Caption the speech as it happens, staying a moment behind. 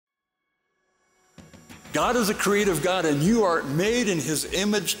God is a creative God, and you are made in His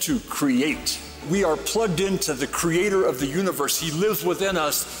image to create. We are plugged into the creator of the universe. He lives within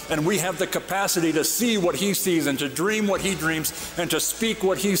us, and we have the capacity to see what He sees and to dream what He dreams and to speak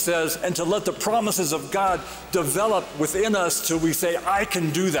what He says and to let the promises of God develop within us till we say, I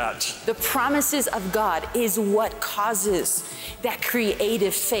can do that. The promises of God is what causes that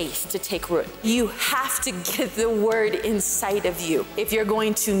creative faith to take root. You have to get the word inside of you if you're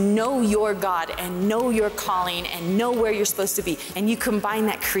going to know your God and know your calling and know where you're supposed to be. And you combine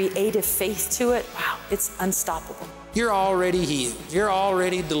that creative faith to it, wow, it's unstoppable. You're already healed. You're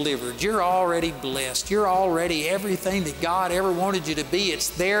already delivered. You're already blessed. You're already everything that God ever wanted you to be. It's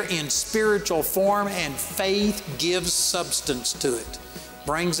there in spiritual form, and faith gives substance to it,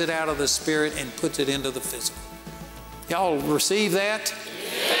 brings it out of the spirit and puts it into the physical. Y'all receive that?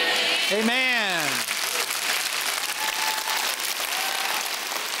 Amen. Amen.